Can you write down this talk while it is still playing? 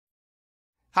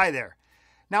Hi there.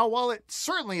 Now, while it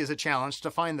certainly is a challenge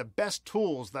to find the best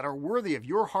tools that are worthy of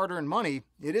your hard-earned money,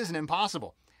 it isn't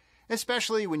impossible,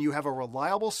 especially when you have a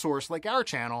reliable source like our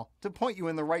channel to point you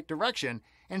in the right direction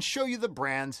and show you the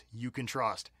brands you can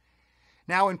trust.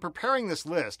 Now, in preparing this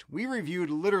list, we reviewed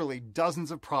literally dozens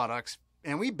of products,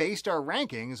 and we based our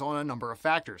rankings on a number of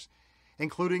factors,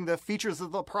 including the features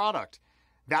of the product,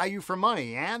 value for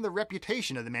money, and the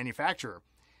reputation of the manufacturer.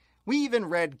 We even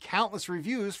read countless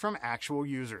reviews from actual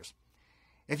users.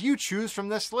 If you choose from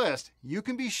this list, you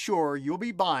can be sure you'll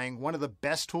be buying one of the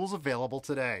best tools available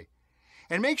today.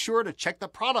 And make sure to check the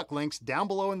product links down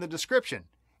below in the description.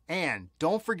 And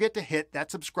don't forget to hit that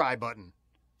subscribe button.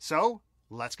 So,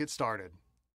 let's get started.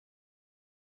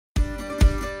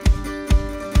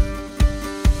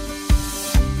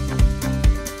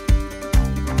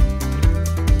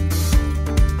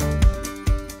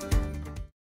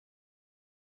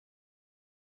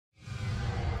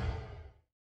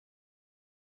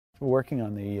 Working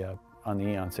on the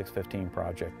EON615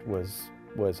 project was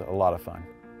a lot of fun,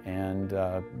 and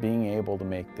being able to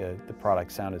make the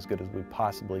product sound as good as we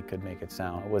possibly could make it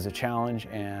sound was a challenge,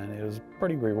 and it was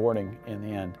pretty rewarding in the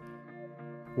end.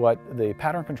 What the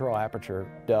pattern control aperture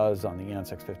does on the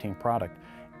EON615 product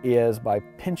is by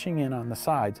pinching in on the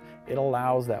sides, it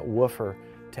allows that woofer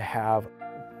to have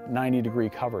 90-degree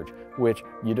coverage, which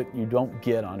you don't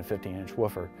get on a 15-inch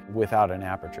woofer without an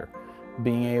aperture.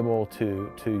 Being able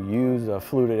to use a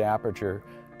fluted aperture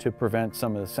to prevent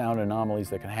some of the sound anomalies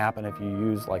that can happen if you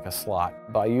use like a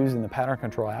slot. By using the pattern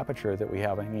control aperture that we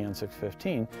have on the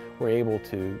EON615, we're able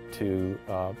to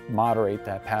moderate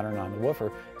that pattern on the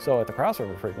woofer. So at the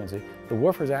crossover frequency, the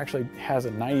woofer actually has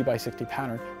a 90 by 60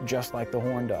 pattern just like the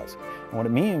horn does. And what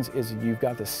it means is you've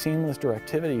got this seamless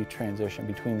directivity transition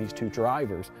between these two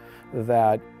drivers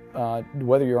that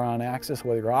whether you're on axis,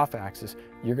 whether you're off axis,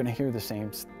 you're going to hear the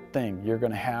same thing. You're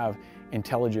going to have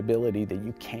intelligibility that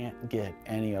you can't get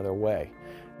any other way.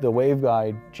 The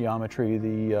waveguide geometry,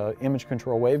 the image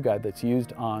control waveguide that's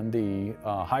used on the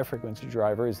high frequency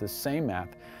driver is the same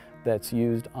math that's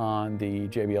used on the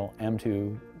JBL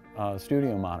M2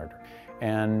 studio monitor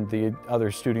and the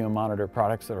other studio monitor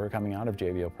products that are coming out of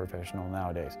JBL Professional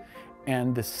nowadays.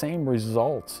 And the same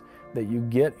results that you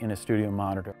get in a studio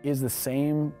monitor is the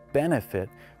same benefit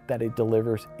that it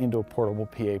delivers into a portable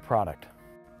PA product.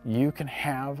 You can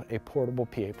have a portable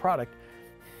PA product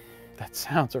that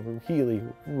sounds really,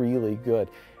 really good.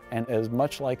 And as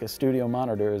much like a studio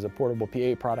monitor as a portable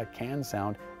PA product can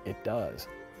sound, it does.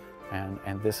 And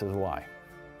this is why.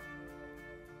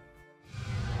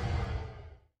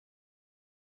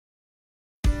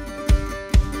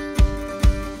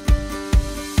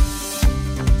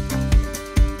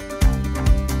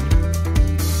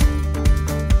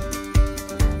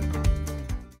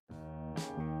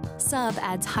 Sub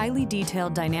adds highly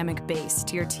detailed dynamic bass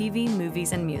to your TV,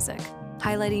 movies, and music,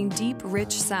 highlighting deep,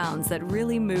 rich sounds that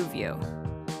really move you.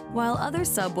 While other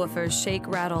subwoofers shake,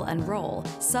 rattle, and roll,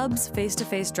 Sub's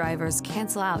face-to-face drivers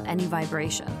cancel out any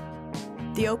vibration.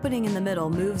 The opening in the middle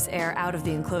moves air out of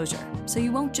the enclosure, so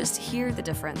you won't just hear the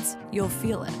difference, you'll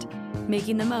feel it,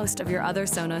 making the most of your other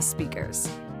Sonos speakers.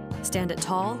 Stand it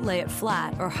tall, lay it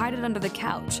flat, or hide it under the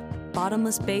couch.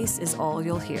 Bottomless bass is all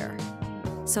you'll hear.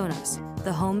 Sonos,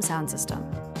 the home sound system.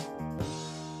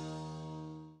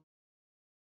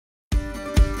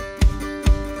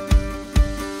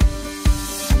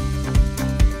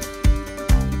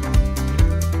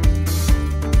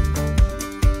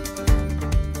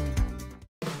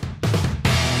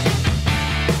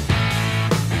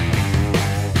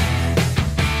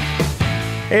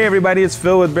 Hey everybody, it's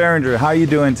Phil with BEHRINGER. How are you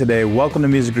doing today? Welcome to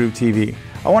Music Group TV.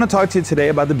 I want to talk to you today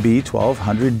about the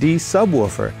B1200D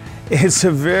subwoofer. It's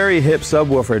a very hip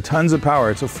subwoofer, tons of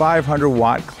power. It's a 500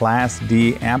 watt Class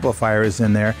D amplifier is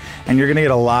in there, and you're gonna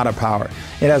get a lot of power.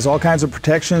 It has all kinds of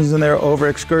protections in there, over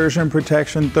excursion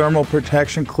protection, thermal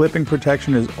protection, clipping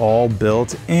protection is all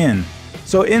built in.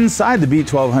 So inside the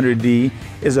B1200D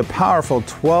is a powerful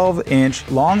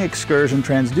 12-inch long excursion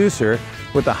transducer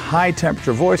with a high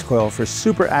temperature voice coil for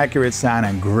super accurate sound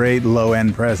and great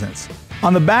low-end presence.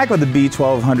 On the back of the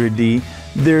B1200D,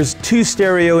 there's 2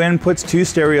 stereo inputs, 2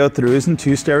 stereo throughs, and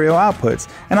 2 stereo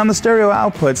outputs. And on the stereo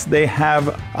outputs, they have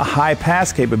a high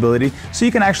pass capability, so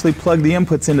you can actually plug the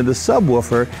inputs into the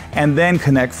subwoofer and then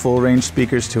connect full range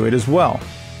speakers to it as well.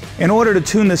 In order to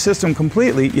tune the system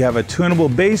completely, you have a tunable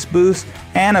bass boost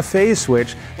and a phase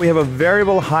switch. We have a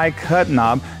variable high cut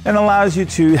knob that allows you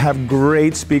to have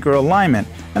great speaker alignment.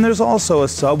 And there's also a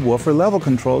subwoofer level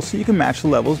control so you can match the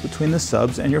levels between the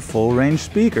subs and your full range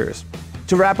speakers.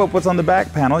 To wrap up what's on the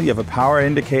back panel, you have a power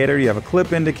indicator, you have a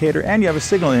clip indicator, and you have a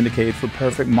signal indicator for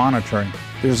perfect monitoring.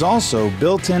 There's also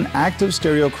built-in active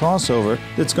stereo crossover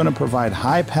that's going to provide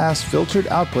high-pass filtered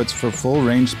outputs for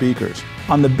full-range speakers.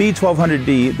 On the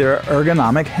B1200D, there are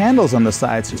ergonomic handles on the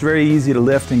sides. It's very easy to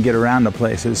lift and get around to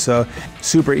places, so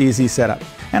super easy setup.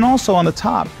 And also on the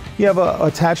top, you have an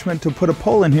attachment to put a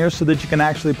pole in here so that you can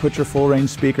actually put your full-range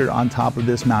speaker on top of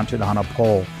this mounted on a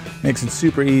pole. Makes it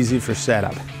super easy for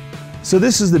setup. So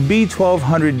this is the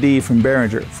B1200D from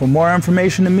Behringer. For more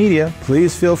information and media,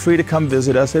 please feel free to come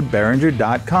visit us at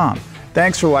behringer.com.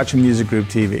 Thanks for watching Music Group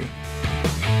TV.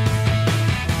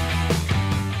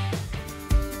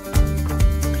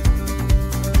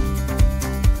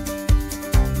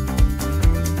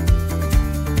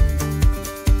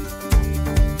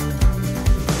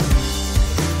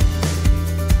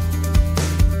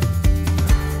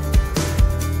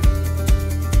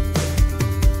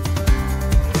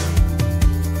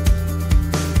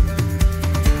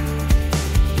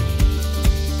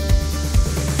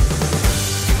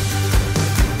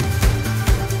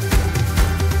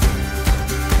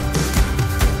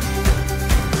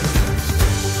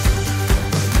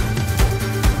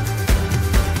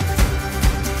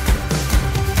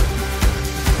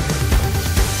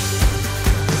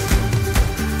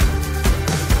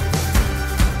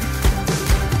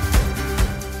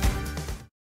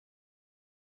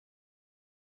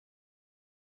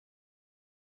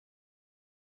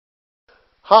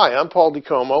 Hi, I'm Paul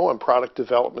DiComo. I'm Product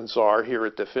Development Czar here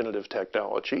at Definitive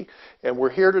Technology, and we're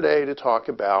here today to talk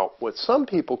about what some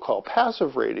people call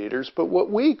passive radiators, but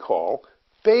what we call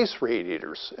bass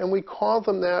radiators. And we call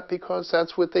them that because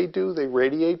that's what they do. They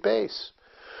radiate bass.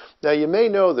 Now, you may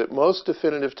know that most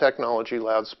Definitive Technology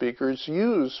loudspeakers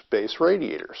use bass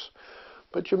radiators,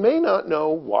 but you may not know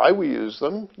why we use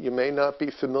them. You may not be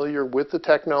familiar with the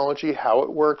technology, how it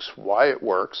works, why it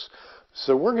works.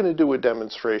 So we're going to do a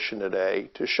demonstration today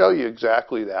to show you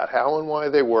exactly that, how and why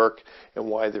they work, and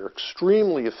why they're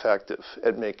extremely effective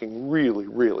at making really,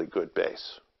 really good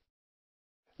bass.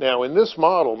 Now in this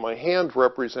model, my hand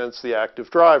represents the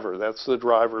active driver. That's the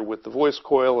driver with the voice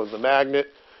coil and the magnet,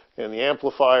 and the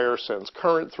amplifier sends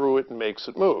current through it and makes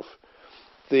it move.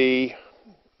 The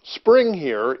spring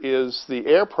here is the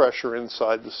air pressure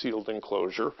inside the sealed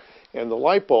enclosure, and the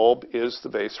light bulb is the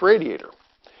bass radiator.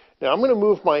 Now I'm going to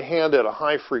move my hand at a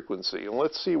high frequency, and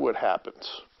let's see what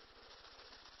happens.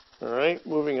 All right,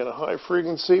 moving at a high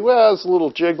frequency. Well, there's a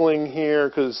little jiggling here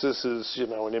because this is,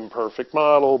 an imperfect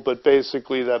model, but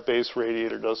basically that bass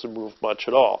radiator doesn't move much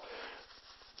at all.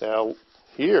 Now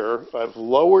here, I've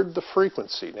lowered the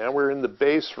frequency. Now we're in the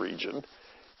bass region,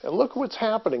 and look what's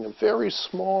happening. A very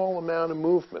small amount of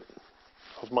movement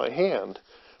of my hand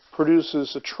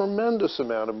produces a tremendous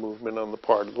amount of movement on the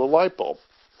part of the light bulb.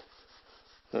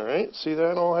 All right, see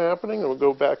that all happening? And we'll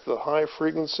go back to the high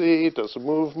frequency. It doesn't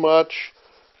move much.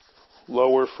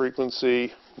 Lower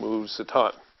frequency moves a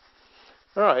ton.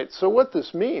 All right, so what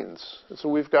this means is that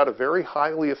we've got a very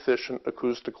highly efficient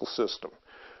acoustical system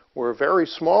where a very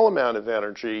small amount of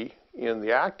energy in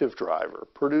the active driver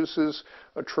produces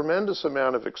a tremendous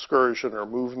amount of excursion or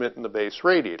movement in the bass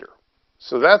radiator.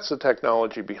 So that's the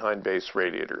technology behind bass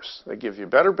radiators. They give you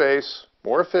better bass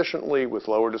more efficiently with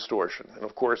lower distortion. And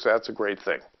of course, that's a great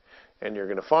thing. And you're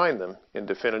going to find them in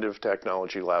Definitive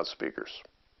Technology loudspeakers.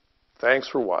 Thanks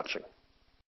for watching.